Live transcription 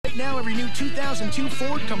Right now, every new 2002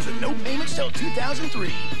 Ford comes with no payments till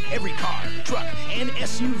 2003. Every car, truck, and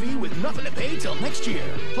SUV with nothing to pay till next year.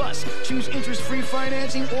 Plus, choose interest-free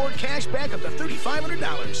financing or cash back up to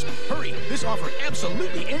 $3,500. Hurry, this offer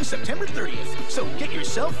absolutely ends September 30th. So get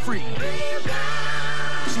yourself free.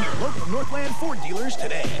 See your local Northland Ford dealers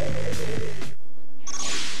today.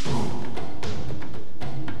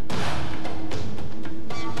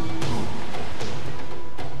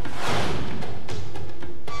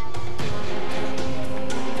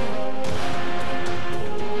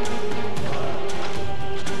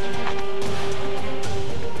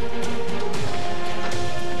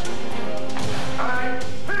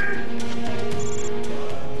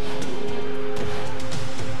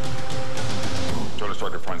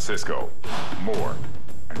 Francisco, Moore,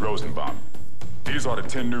 and Rosenbaum. These are the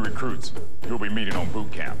 10 new recruits you'll be meeting on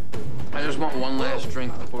boot camp. I just want one last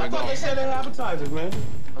drink before we go. I thought they said they had appetizers, man.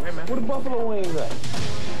 Okay, man. Where the buffalo wings at?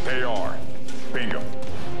 They are Bingham,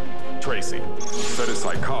 Tracy, studied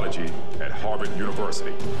psychology at Harvard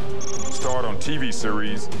University. Starred on TV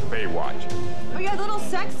series Baywatch. Oh yeah, the little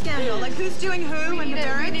sex scandal, like who's doing who and the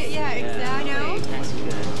barracks. Yeah, exactly.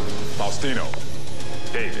 Faustino,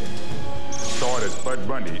 David. Starred as Bud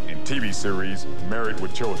Bundy in TV series Married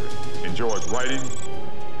with Children. Enjoys writing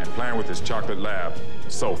and playing with his chocolate lab,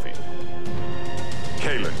 Sophie.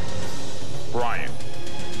 Kaylin, Brian,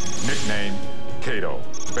 nicknamed Kato,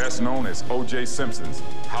 best known as O.J. Simpson's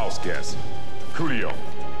house guest. Coolio,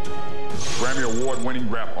 Grammy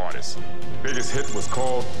Award-winning rap artist. Biggest hit was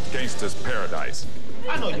called Gangsta's Paradise.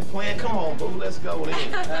 I know your plan. Come on, boo. Let's go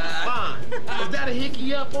then. Fine. Is that a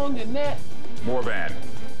hickey up on your neck? Morvan,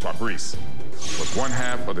 Fabrice, was one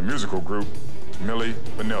half of the musical group Milli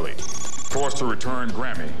Vanilli, forced to return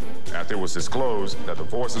Grammy after it was disclosed that the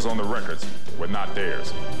voices on the records were not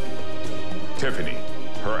theirs. Tiffany,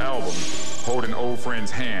 her album, Hold an Old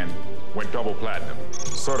Friend's Hand, went double platinum,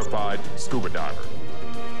 certified scuba diver.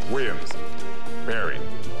 Williams, Barry,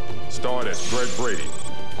 starred as Greg Brady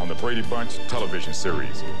on the Brady Bunch television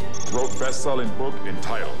series, wrote best-selling book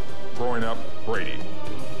entitled Growing Up Brady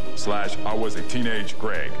 / I Was a Teenage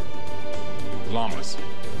Greg. Lamas,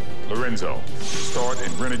 Lorenzo, starred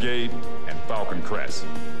in Renegade and Falcon Crest.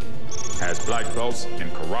 Has black belts in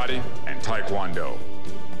karate and taekwondo.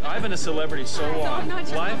 I've been a celebrity so long,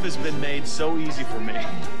 life has been made so easy for me.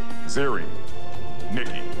 Ziri,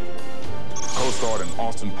 Nikki, co-starred in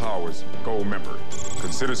Austin Powers' Goldmember.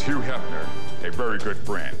 Considers Hugh Hefner a very good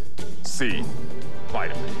friend. C,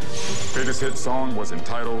 Vitamin. Biggest hit song was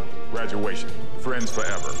entitled Graduation. Friends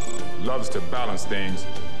Forever. Loves to balance things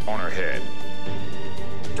on her head.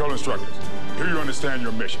 Drill instructors, do you understand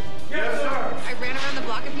your mission? Yes, sir. I ran around the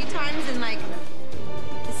block a few times and like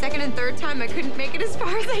the second and third time I couldn't make it as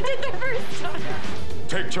far as I did the first time.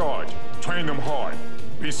 Take charge, train them hard,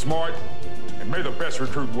 be smart, and may the best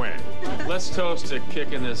recruit win. Let's toast to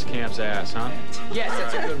kicking this camp's ass, huh? Yes,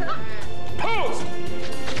 that's a good one. Post!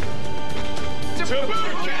 To boot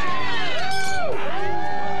camp!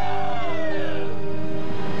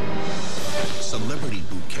 Celebrity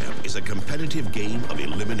Boot Camp is a competitive game of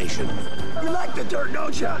elimination. You like the dirt,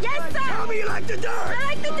 don't you? Yes, sir. Tell me you like the dirt. I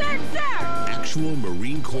like the dirt, sir. Actual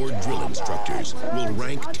Marine Corps drill instructors will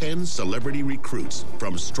rank 10 celebrity recruits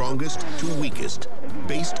from strongest to weakest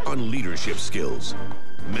based on leadership skills,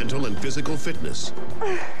 mental and physical fitness,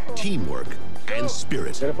 teamwork, and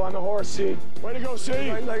spirit. Get up on the horse, C. Way to go, C.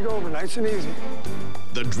 Right leg over, nice and easy.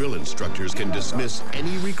 The drill instructors can dismiss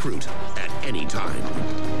any recruit at any time.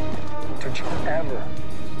 Don't you ever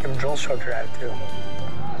give a drill instructor attitude.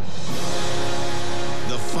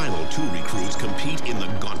 The final 2 recruits compete in the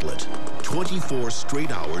gauntlet. 24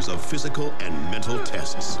 straight hours of physical and mental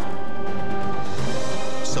tests.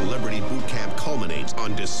 Celebrity Boot Camp culminates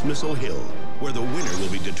on Dismissal Hill, where the winner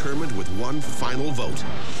will be determined with one final vote.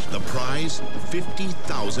 The prize,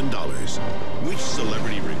 $50,000. Which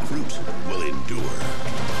celebrity recruit will endure?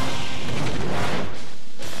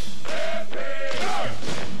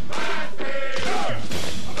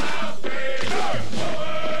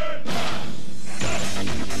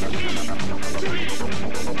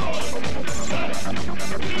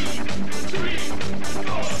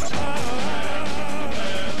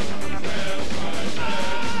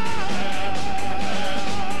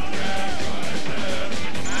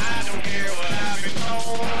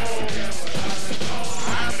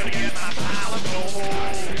 I'm gonna get my pile of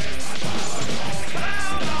gold.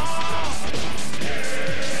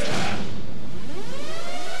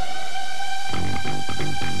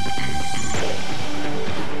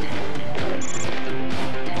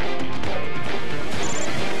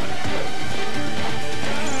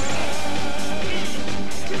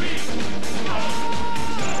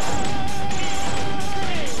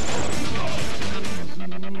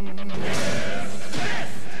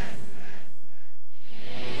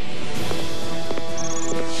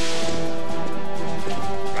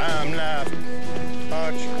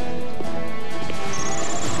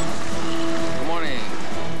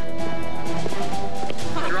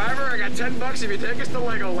 $10 if you take us to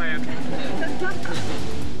Legoland.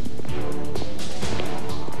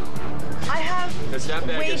 I have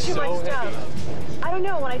way too much stuff. I don't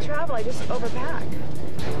know, when I travel, I just overpack.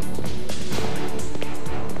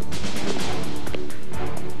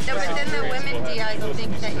 No, but then the women DIs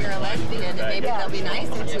think that you're a lesbian and maybe they'll be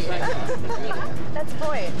nicer to you. That's the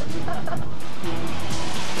point.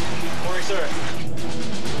 Morning, sir.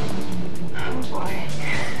 Oh, boy.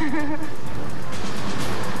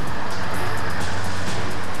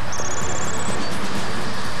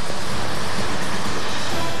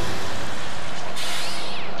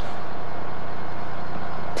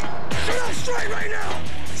 Straight right now!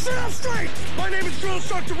 Sit up straight! My name is Drill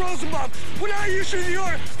Instructor Rosenbaum. When I issue the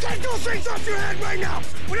order, take those things off your head right now!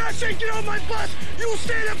 When I say get on my bus, you will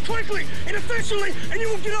stand up quickly and efficiently, and you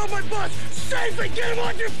will get on my bus safely! Get them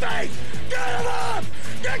on your face! Get them up!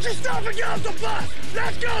 Get your stuff and get off the bus!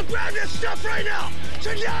 Let's go! Grab this stuff right now!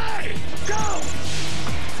 Today! Go!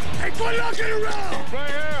 Hey, put it up in a row! Right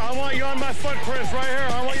here. I want you on my footprints. Right here.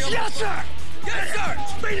 I want you on Yes, sir! Yes, sir!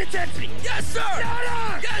 Speed intensity! Yes, sir!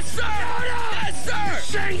 Louder! Yes, sir! Louder! Yes, sir!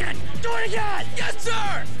 Sing it! Do it again! Yes,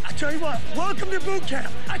 sir! I tell you what, welcome to boot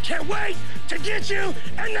camp. I can't wait to get you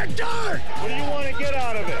in the dirt! What do you want to get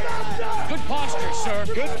out of it? Good posture, sir.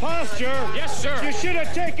 Good posture? Yes, sir. You should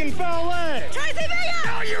have taken ballet. Tracy Bingham!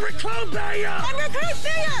 No, you're Recruit Bingham! I'm Recruit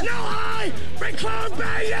Bingham! No, I! Recruit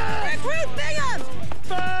Bingham! Recruit Bingham!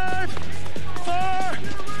 5, 4,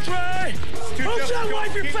 3. Who said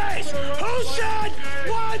wipe your face? Who said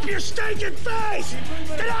wipe your stinking face?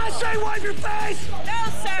 Did I say wipe your face?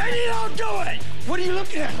 No, sir! And you don't do it! What are you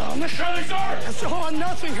looking at, Lomas? Charlie, sir! So I'm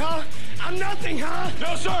nothing, huh? I'm nothing, huh?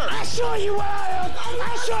 No, sir! I'll show you where I am!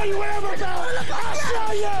 I'll show you where I'm about! I'll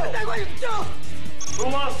show you!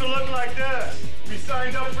 Who wants to look like this? We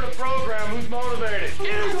signed up for the program. Who's motivated?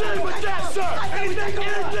 Anything but that, sir!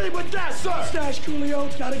 Anything but that, sir! Stash Coolio,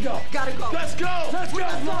 gotta go. Gotta go. Let's go! Let's go!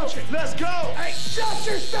 Launch it! Let's go! Hey, shut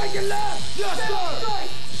your stinking left! Yes, sir!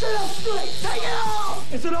 Sit up straight! Take it all!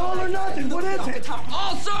 Is it all or nothing? What is it?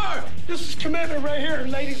 All, sir! This is commitment right here,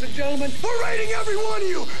 ladies and gentlemen. We're rating every one of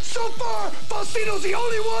you. So far, Faustino's the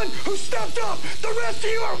only one who stepped up. The rest of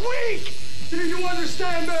you are weak. Do you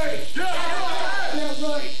understand me? Yeah,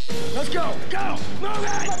 right. Let's go. Go. Move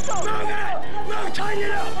it. Move it. Move. Tighten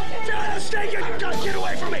it up. Stay good. Get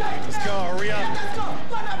away from me. Let's go. Hurry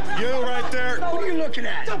up. You right there. What are you looking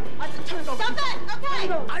at? Stop it! Okay!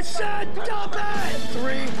 I said stop it.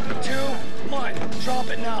 3, 2, 1. Drop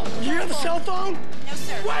it now. Do you have a cell phone? No,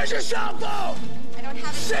 sir. Where's your cell phone? I don't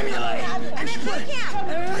have a Simulate. I'm at boot camp.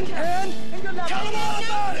 And tell them all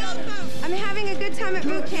about it. I'm having a good time at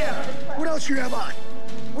boot camp. What else you have on?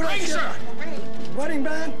 What else you have on? Wedding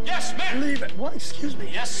band? Yes, ma'am. Leave it. What? Excuse me.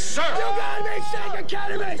 Yes, sir. You got me, stinking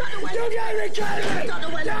kidding me. You got me kidding me.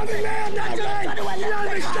 Not me, ma'am, not me. You got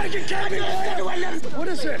me stinking kidding me. What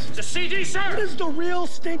is this? It's a CD, sir. What is the real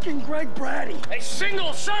stinking Greg Brady? A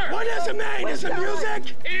single, sir. What does it mean? Is it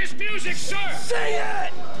music? It is music, sir. Sing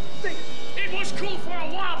it. It was cool for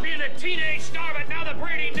a while being a teenage star, but now the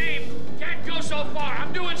Brady name can't go so far.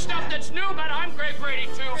 I'm doing stuff that's new, but I'm Greg Brady,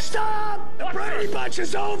 too. Stop! The Brady Bunch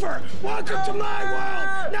is over. Welcome to my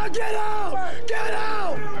world. Now get out. Get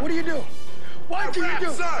out. What do you do? What do you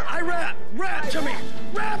do? Sir. I rap. Rap to me.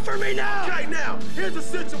 Rap for me now. Okay, now, here's the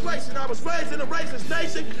situation. I was raised in a racist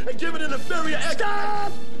nation and given an inferior...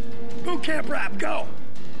 Stop! Boot camp rap, go.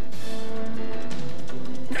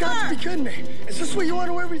 You got to be kidding me. Is this what you want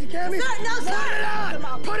to wear with your cami? Sir, no, sir. Put it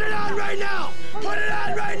on. Put it on right now. Put it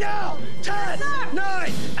on right now. 10,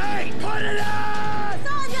 9, 8. Put it on.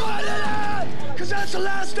 Put it on. Because that's the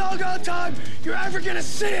last doggone time you're ever going to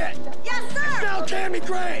see it. Yes, sir. It's now Tammy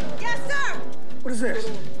Gray. Yes, sir. What is this?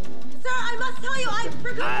 Sir, I must tell you, I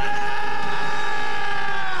forgot.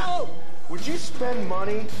 Ah! Would you spend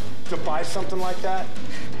money to buy something like that?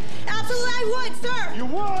 Absolutely, I would, sir. You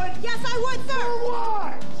would? Yes, I would, sir. For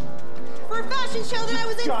what? For a fashion show that I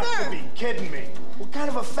was in, Got sir. to be kidding me. What kind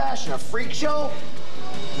of a fashion? A freak show?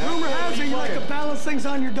 Rumor has it you like to balance things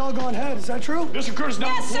on your doggone head. Is that true? Mr. Curtis, now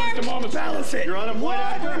Yes, sir. the moment. Balance it. You're on a point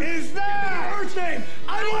actor. What is that? First name.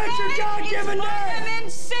 I want your God-given name. Vitamin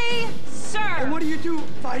C, sir. And what do you do,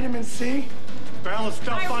 vitamin C? Balance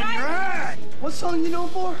stuff on your head. What song you known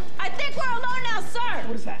for? I think we're alone now, sir.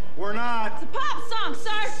 What is that? We're not. It's a pop song,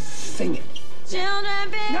 sir. Sing it. Children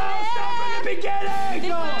be No, stop from the beginning.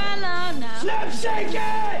 No. Slip shake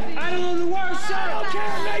it. I don't know the words, sir. I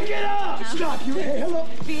can't make it up. Stop. You. Hey, hello.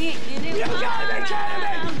 You gotta be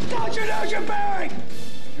kidding me. Don't you know you're bearing?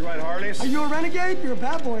 You ride Harleys? Are you a renegade? You're a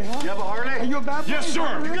bad boy, huh? You have a Harley? Are you a bad boy? Yes,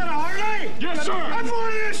 sir. You got a Harley? Yes, sir. I've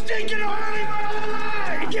wanted a stinking Harley my whole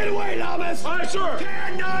life. Get away, Lamas. Lawless! Aye, sir!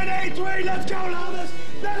 10, 9, 8, 3, let's go, Lawless!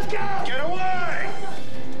 Let's go! Get away!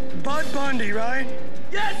 Bud Bundy, right?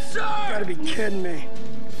 Yes, sir! You gotta be kidding me.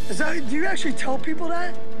 Do you actually tell people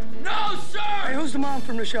that? No, sir! Hey, who's the mom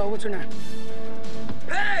from the show? What's her name?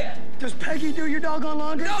 Peg! Does Peggy do your doggone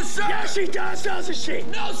laundry? No, sir! Yes, she does, doesn't she?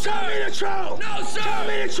 No, sir! Tell me the truth! No, sir! Tell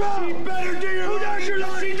me the truth! She better do your Who does your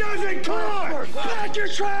laundry? She doesn't! Come on! Pack your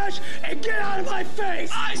trash and get out of my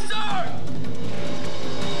face! Aye, sir!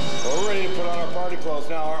 We're ready to put on our party clothes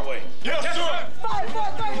now, aren't we? Yes, sir! 5, 4,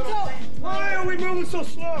 3, 2. Why are we moving so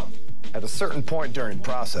slow? At a certain point during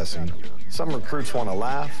processing, some recruits want to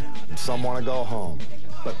laugh and some want to go home.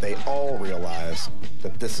 But they all realize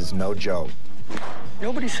that this is no joke.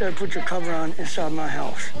 Nobody said put your cover on inside my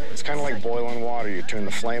house. It's kind of like boiling water. You turn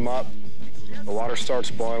the flame up, the water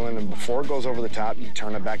starts boiling, and before it goes over the top, you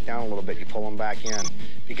turn it back down a little bit, you pull them back in.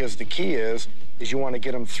 Because the key is you want to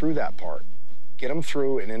get them through that part. Get them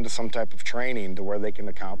through and into some type of training to where they can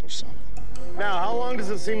accomplish something. Now, how long does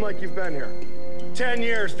it seem like you've been here? 10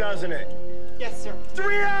 years, doesn't it? Yes, sir.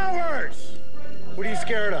 3 hours! What are you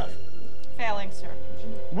scared of? Failing, sir.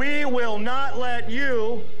 We will not let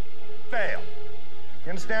you fail. You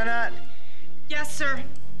understand that? Yes, sir.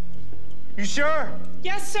 You sure?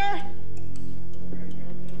 Yes, sir.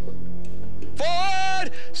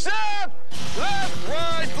 Forward, step, left,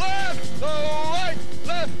 right, left, the right,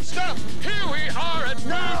 left, stop. Here we are at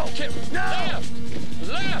left, left.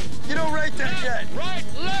 You don't rate that yet. Right,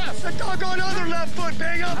 left. The doggone other left foot,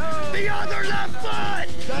 Bingham. The other left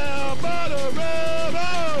foot. Down by the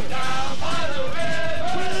river. Down by the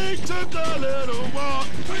river. We took a little walk.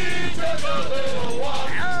 We took a little walk.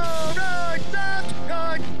 Oh, right, left,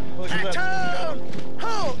 right. Turn.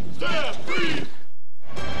 Hold. Step, free.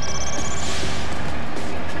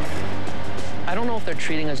 I don't know if they're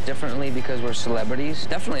treating us differently because we're celebrities.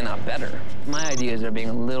 Definitely not better. My idea is they're being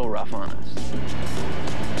a little rough on us.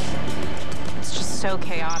 It's just so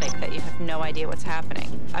chaotic that you have no idea what's happening.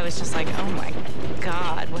 I was just like, oh my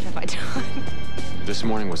God, what have I done? This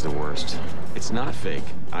morning was the worst. It's not fake.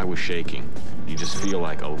 I was shaking. You just feel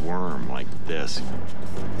like a worm like this.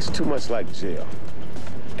 It's too much like jail.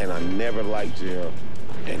 And I never liked jail.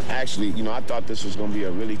 And actually, you know, I thought this was gonna be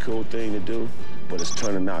a really cool thing to do, but it's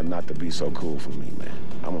turning out not to be so cool for me, man.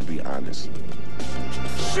 I'm gonna be honest.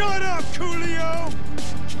 Shut up, Coolio!